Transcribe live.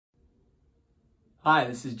Hi,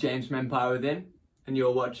 this is James from Empire Within, and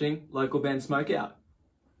you're watching local band Smokeout.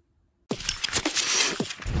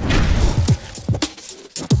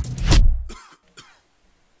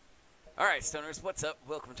 Alright, Stoners, what's up?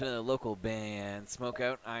 Welcome to the local band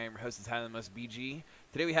Smokeout. I am your host, Tyler Most BG.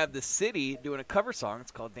 Today we have The City doing a cover song.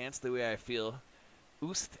 It's called Dance the Way I Feel.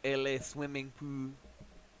 Ust ele swimming pool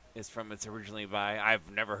is from it's originally by,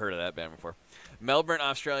 I've never heard of that band before, Melbourne,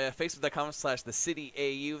 Australia.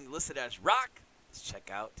 Facebook.com/TheCityAU, listed as rock. Let's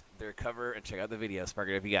check out their cover and check out the video. Spark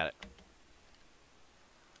it if you got it.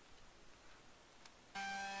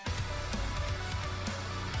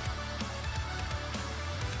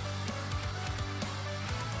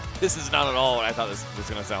 This is not at all what I thought this was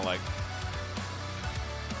going to sound like.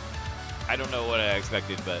 I don't know what I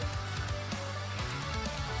expected, but...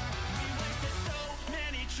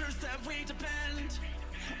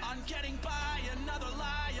 On getting by, another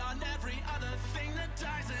lie on every other thing that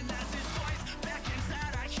dies, and as his voice beckons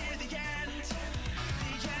out, I hear the end of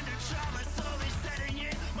trauma slowly setting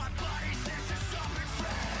in. My body says to stop and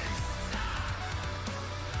freeze.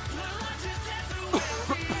 Well, I just dance the way I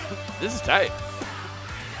feel. This is tight.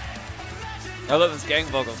 I love this gang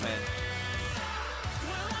vocals, man.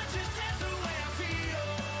 Well, I just dance the way I feel.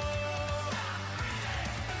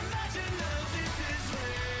 Imagine that this is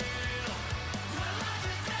real. Well, I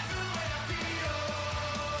just dance the way I feel.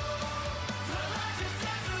 Well, I just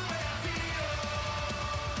dance the way I feel.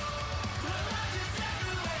 Well, I just dance the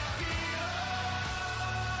way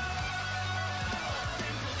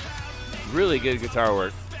I feel. Really good guitar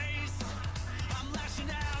work. I'm lashing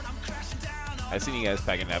out, I'm crashing down. I've seen you guys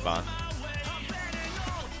packing that on.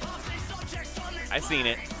 I've seen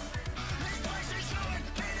it.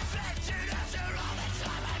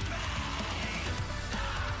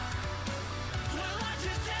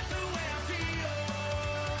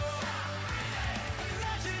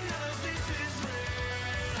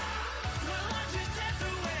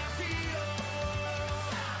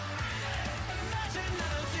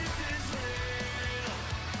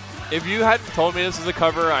 If you hadn't told me this was a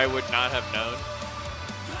cover, I would not have known.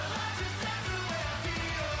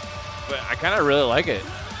 But I kind of really like it.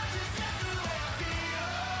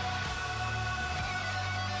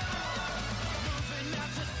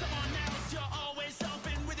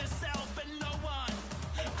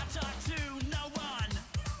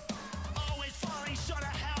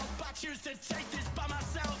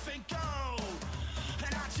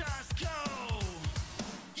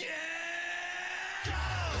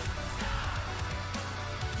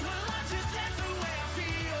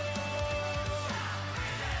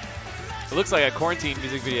 It looks like a quarantine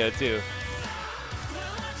music video, too.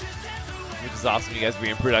 Which is awesome, you guys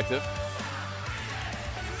being productive.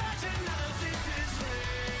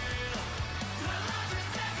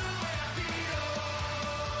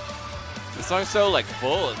 The song's so, like,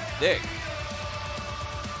 full and thick.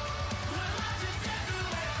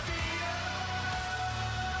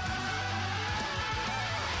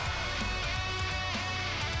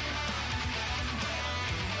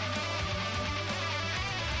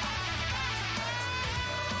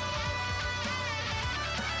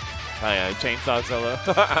 Oh yeah, chainsaw solo.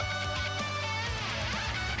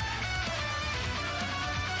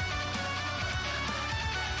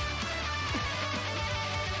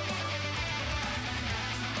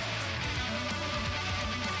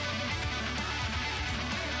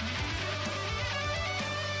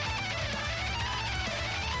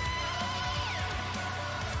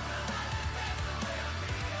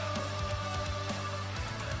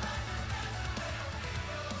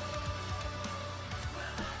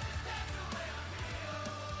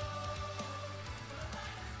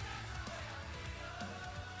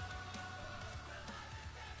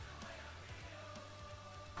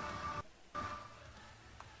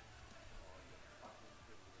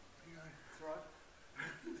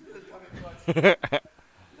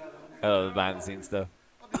 I love the behind the scenes stuff.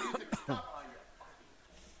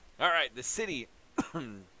 Alright, The City.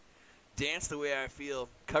 Dance the Way I Feel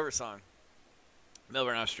cover song.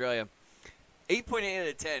 Melbourne, Australia. 8.8 out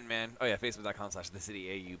of 10, man. Oh yeah,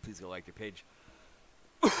 Facebook.com/TheCityAU. Please go like their page.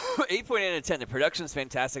 8.8 out of 10. The production's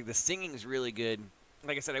fantastic. The singing's really good.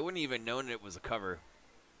 Like I said, I wouldn't even known it was a cover.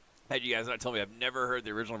 Had you guys not told me, I've never heard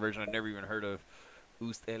the original version. I've never even heard of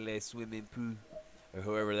Ust ele swimming pool. Or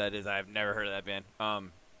whoever that is, I've never heard of that band.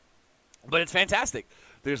 But it's fantastic.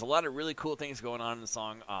 There's a lot of really cool things going on in the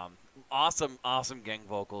song. Awesome gang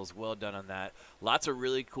vocals. Well done on that. Lots of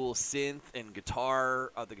really cool synth and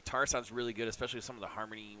guitar. The guitar sounds really good, especially some of the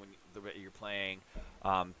harmony when you're playing.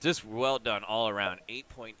 Just well done all around.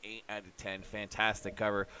 8.8 out of 10. Fantastic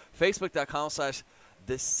cover.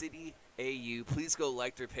 Facebook.com/TheCityAU. Please go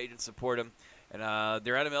like their page and support them. And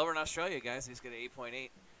they're out of Melbourne, Australia, guys. He's got an 8.8.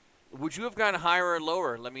 Would you have gone higher or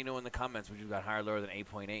lower? Let me know in the comments. Would you have gone higher or lower than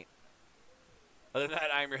 8.8? Other than that,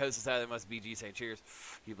 I'm your host, Tyler. Must be G saying cheers.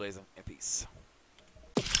 Keep blazing and peace.